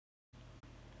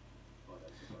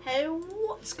Hey,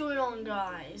 what's going on,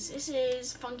 guys? This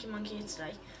is Funky Monkey here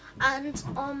today, and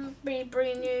I'm be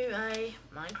bringing you a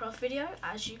Minecraft video,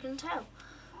 as you can tell.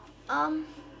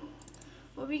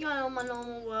 We'll be going on my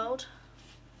normal world.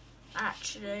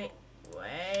 Actually,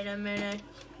 wait a minute.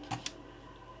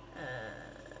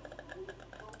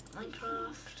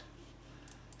 Minecraft.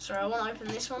 Sorry, I want to open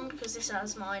this one because this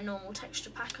has my normal texture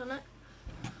pack on it.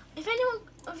 If anyone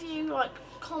of you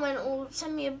comment or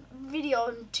send me a video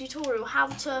and tutorial how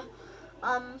to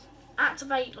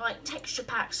activate texture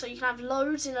packs so you can have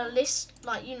loads in a list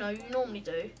like you normally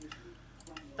do,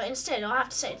 but instead I have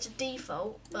to set it to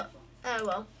default, but oh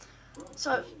well.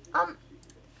 So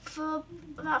for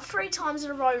about 3 times in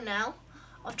a row now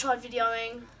I've tried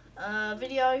videoing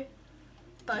video,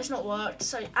 but it's not worked.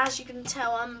 So as you can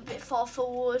tell, I'm a bit far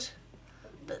forward,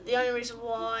 but the only reason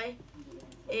why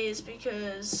is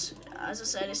because, as I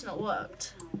said, it's not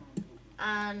worked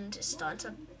and it's starting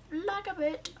to lag a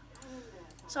bit.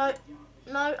 So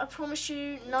no, I promise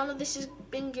you, none of this has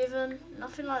been given,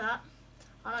 nothing like that.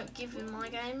 I don't give in my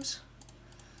games.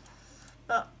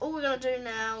 But all we're going to do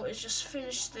now is just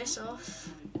finish this off,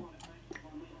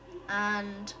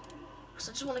 and because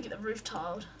I just want to get the roof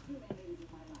tiled,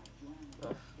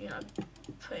 well,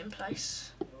 put in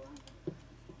place.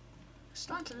 It's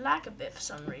starting to lag a bit for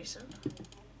some reason.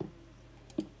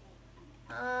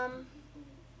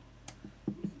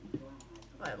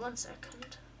 Wait 1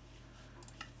 second.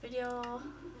 Video,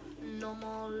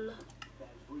 normal,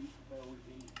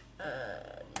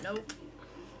 nope.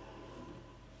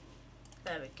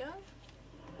 There we go.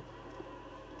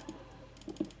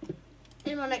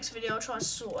 In my next video I'll try to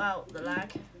sort out the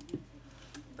lag,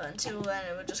 but until then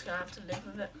we're just going to have to live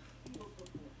with it.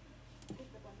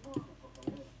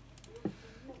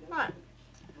 Right.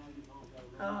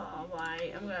 Oh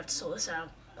wait, I'm going to have to sort this out.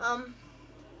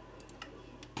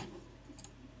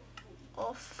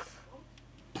 Off.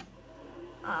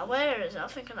 Where is it? I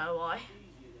think I know why.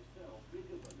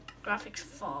 Graphics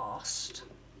fast.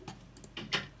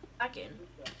 Back in.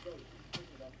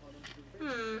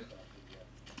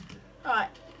 Right,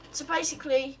 so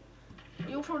basically,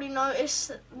 you'll probably notice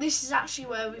that this is actually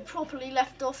where we properly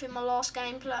left off in my last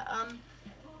gameplay,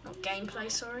 not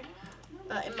gameplay, sorry,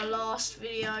 but in my last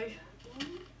video.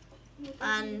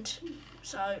 And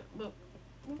so, we'll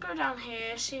go down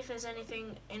here, see if there's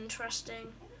anything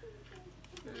interesting.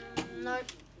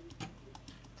 Nope.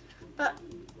 But,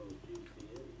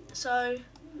 so,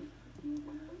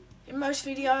 in most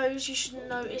videos you should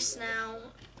notice now,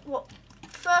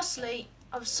 firstly,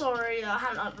 I'm sorry that I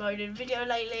haven't uploaded a video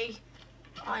lately.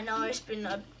 I know it's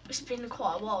been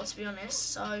quite a while, to be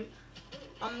honest, so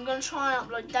I'm going to try and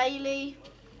upload daily.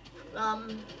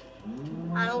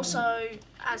 And also,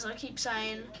 as I keep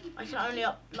saying, I can only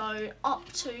upload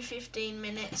up to 15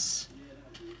 minutes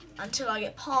until I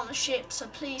get partnership. So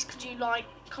please, could you like,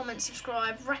 comment,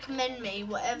 subscribe, recommend me,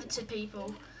 whatever to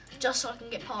people, just so I can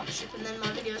get partnership, and then my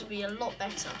videos will be a lot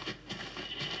better.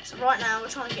 So right now we're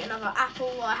trying to get another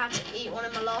apple. I had to eat one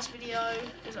in my last video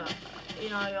because I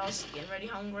was getting really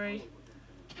hungry.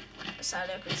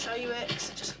 Sadly I couldn't show you it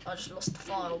because I just lost the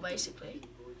file basically.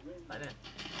 Wait a minute.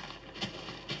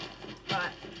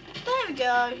 Right, there we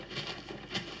go.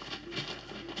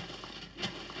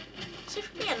 See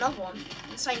if we can get another one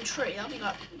in the same tree. That'd be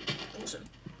awesome.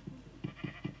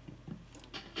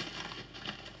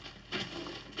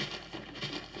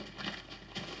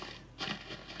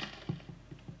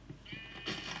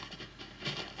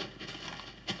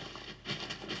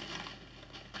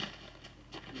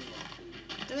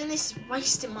 Doing this is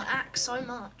wasting my axe so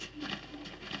much.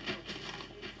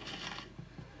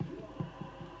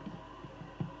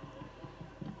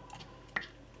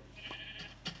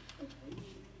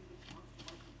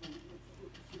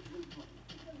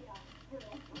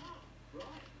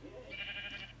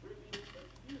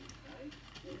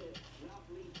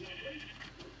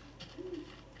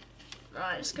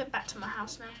 Right, let's go back to my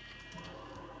house now.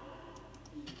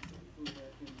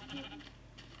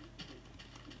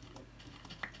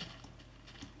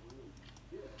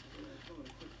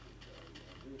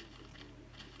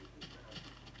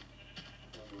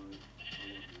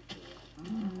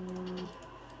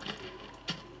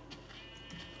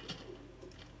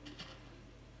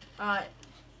 Alright,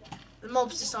 the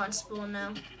mobs are starting to spawn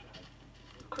now.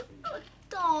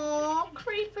 Oh,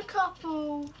 creeper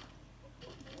couple.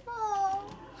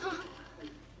 Oh.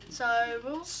 So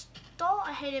we'll start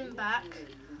heading back.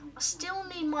 I still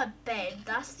need my bed.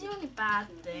 That's the only bad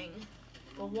thing.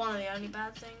 Well, one of the only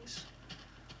bad things.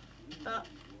 But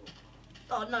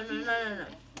oh no.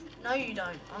 No, you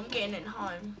don't. I'm getting it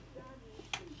home.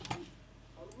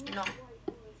 No.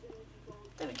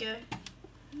 There we go.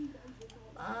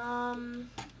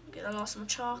 Get the last of my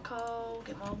charcoal,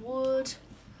 get my wood,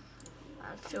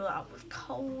 and fill that up with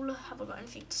coal. Have I got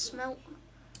anything to smelt?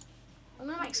 I'm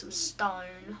gonna make some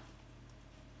stone.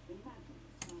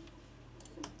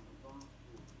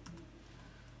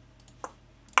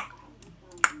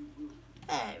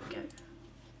 There we go.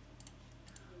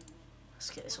 Let's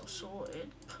get this all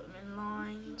sorted, put them in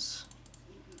lines.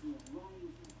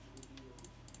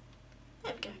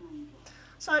 There we go.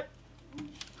 So,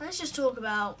 let's just talk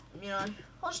about,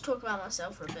 I'll just talk about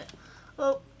myself for a bit.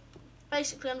 Well,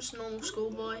 basically I'm just a normal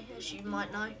schoolboy, as you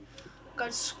might know. Go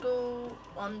to school,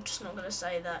 I'm just not going to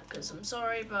say that because I'm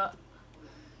sorry, but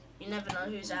you never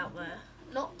know who's out there.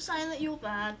 Not saying that you're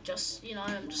bad, just,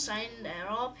 I'm just saying there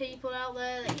are people out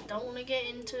there that you don't want to get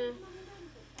into,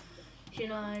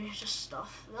 just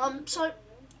stuff. So,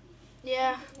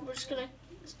 yeah, I'm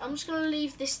just gonna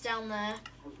leave this down there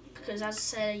because, as I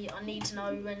say, I need to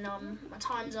know when my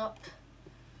time's up.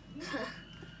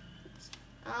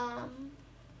 How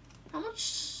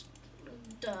much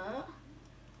dirt?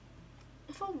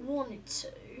 If I wanted to,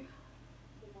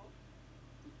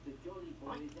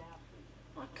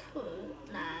 I could.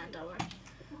 Nah, don't worry.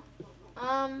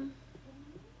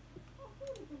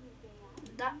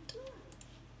 That.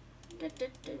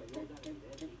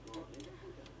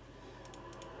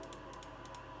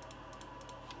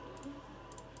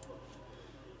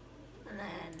 And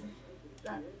then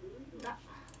that.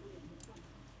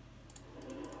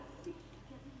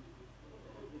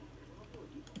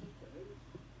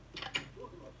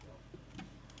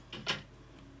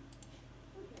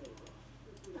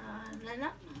 And then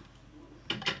that.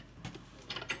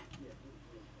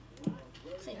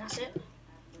 I think that's it.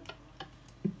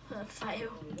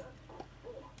 Fail.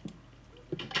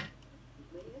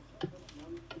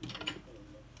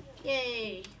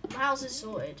 Yay! My house is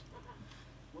sorted.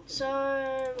 So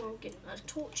we'll get those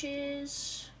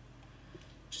torches.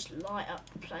 Just light up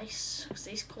the place because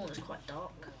this corner's quite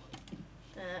dark.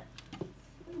 There.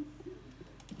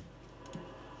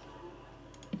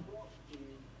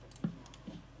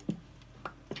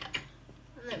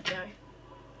 And there we go.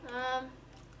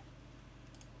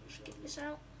 Just get this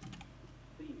out.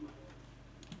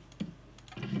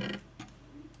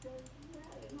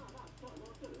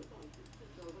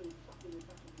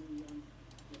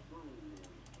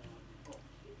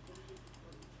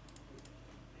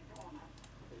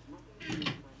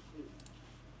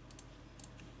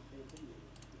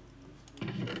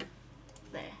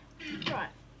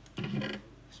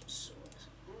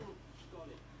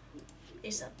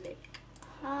 Is a big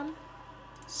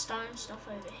stone stuff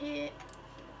over here.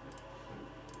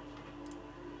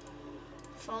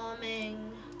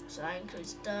 Farming, so that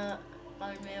includes dirt,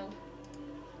 bone meal,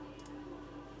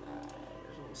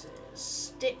 resources,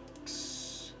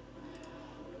 sticks,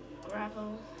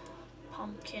 gravel,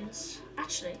 pumpkins.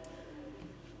 Actually,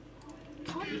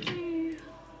 can't you do?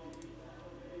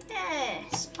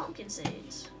 Yes, pumpkin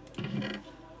seeds.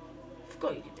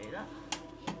 Forgot you could do that.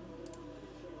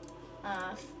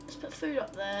 Let's put food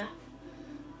up there,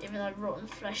 even though rotten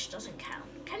flesh doesn't count.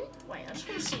 Wait, I just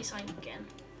want to see something again.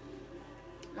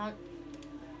 No.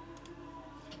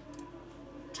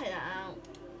 Take that out.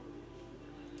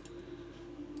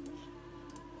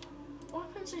 What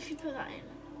happens if you put that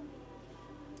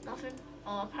in? Nothing?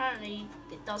 Oh, apparently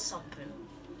it does something.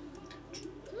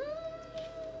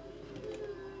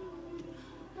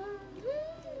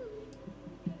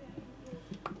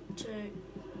 2,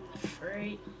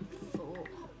 3, 4,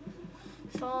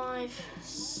 5,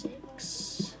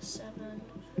 6, 7,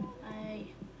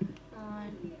 8,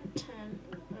 9, 10,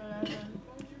 11.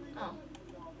 Oh,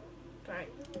 great.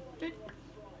 Good.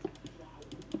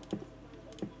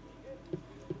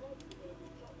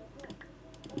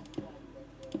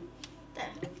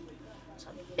 There. So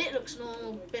a bit looks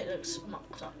normal, bit looks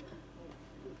mucked up.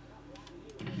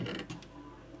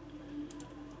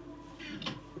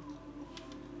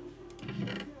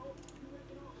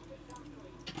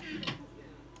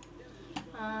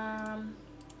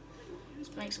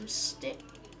 Let's make some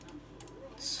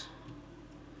sticks.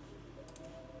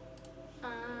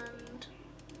 And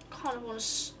kind of want a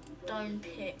stone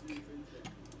pick.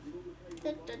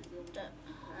 And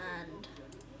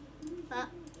that.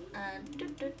 And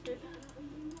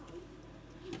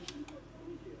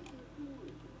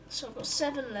so I've got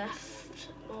 7 left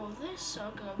of this. So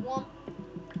I'm going 1,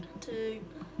 2,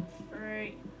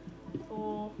 3,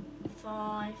 4,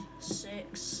 5,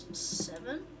 6,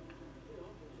 7.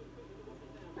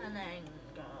 And then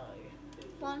go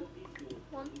 1,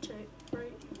 2, 3,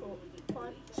 4,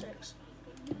 5, 6.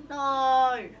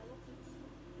 No!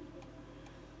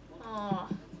 Oh,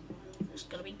 it's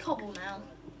gonna be cobble now.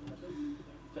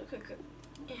 Quick.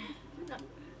 Yeah, no.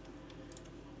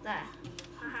 There.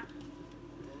 Haha.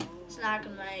 So now I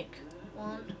can make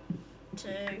 1,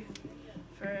 2,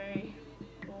 3,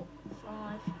 4,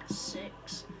 5,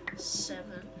 6,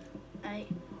 7, 8,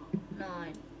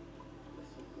 9.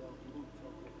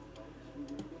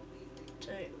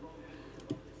 2.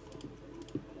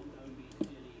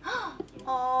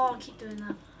 Oh, I keep doing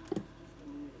that.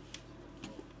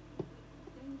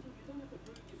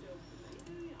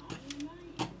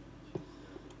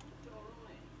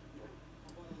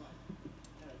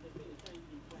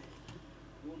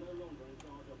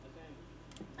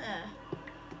 There.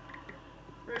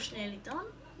 Roof's nearly done.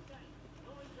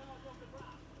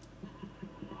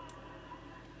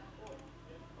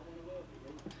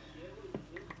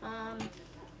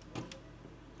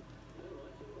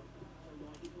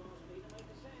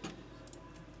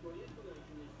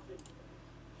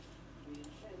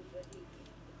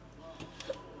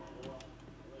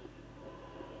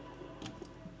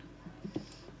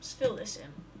 Let's fill this in.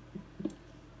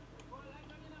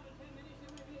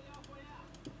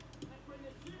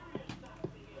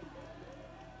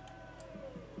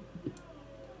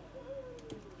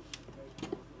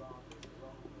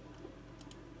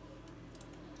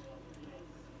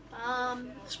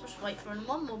 Let's just wait for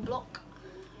one more block.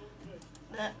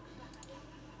 There.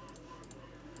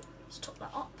 Let's top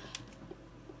that up.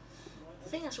 I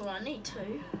think that's all I need,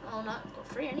 2. Oh no, I've got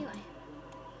 3 anyway.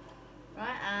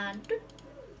 Right, and doop,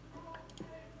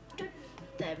 doop.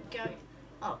 There we go.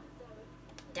 Oh,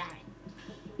 dang.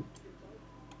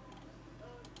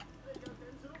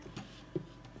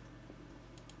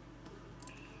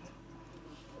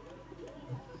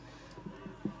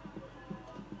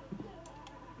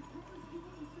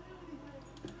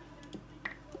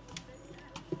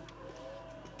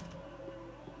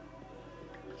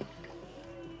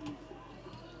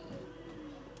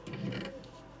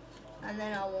 And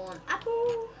then I want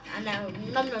apple, and now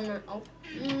num num num, oh,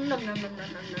 num num num num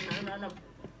num num num.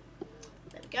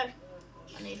 There we go.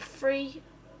 I need 3.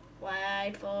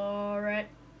 Wait for it.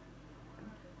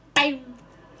 Bam!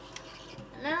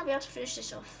 And then I'll be able to finish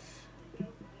this off.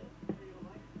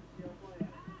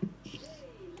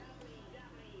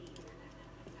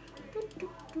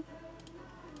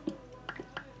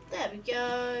 There we go.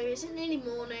 Is it nearly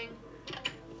morning?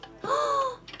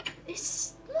 Oh,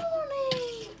 it's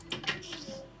morning.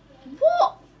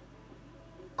 What?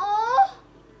 Oh.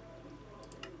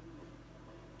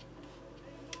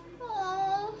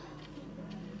 Oh.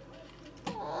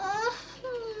 Oh.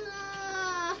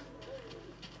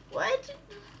 Where did...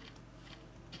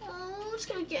 Oh, I was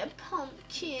going to get a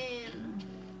pumpkin.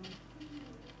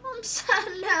 I'm sad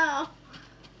now.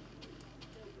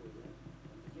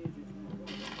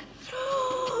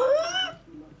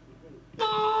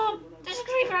 Oh, there's a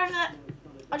creeper over there.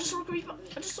 I just saw a creeper.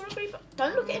 I just saw a creeper.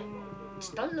 Don't look at him.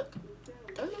 Just don't look.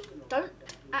 Don't look. Don't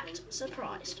act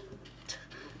surprised.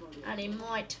 And he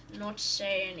might not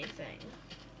say anything.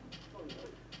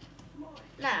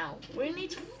 Now, we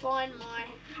need to find my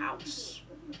house.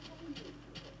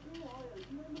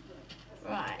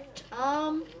 Right.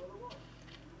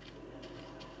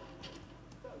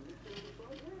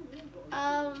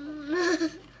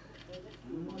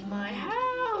 My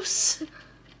house.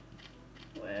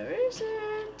 Where is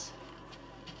it?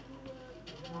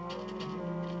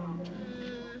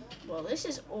 Well, this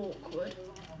is awkward.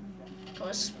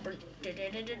 Gotta sprint. I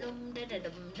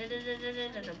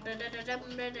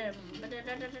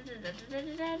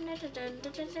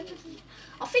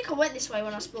think I went this way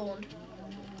when I spawned.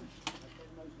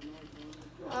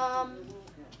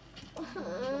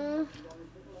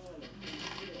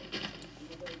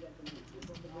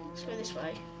 Let's go this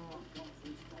way.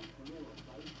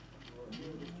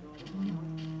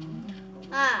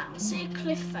 Ah, I see a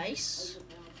cliff face.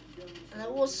 And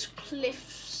there was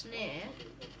cliffs near.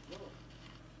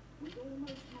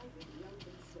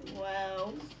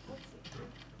 Well,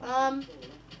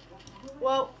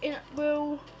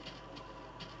 we'll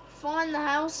find the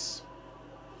house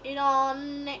in our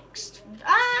next.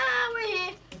 Ah, we're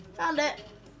here. Found it.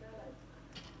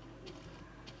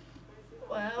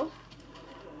 Well,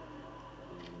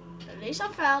 at least I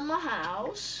found my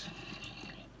house.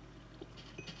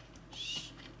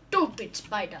 Stupid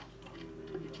spider.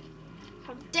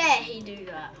 How dare he do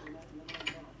that?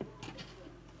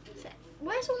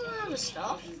 Where's all the other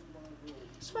stuff? I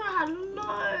swear I had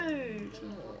loads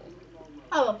more.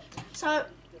 Oh well, so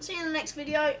see you in the next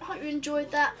video. Hope you enjoyed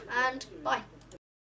that, and bye.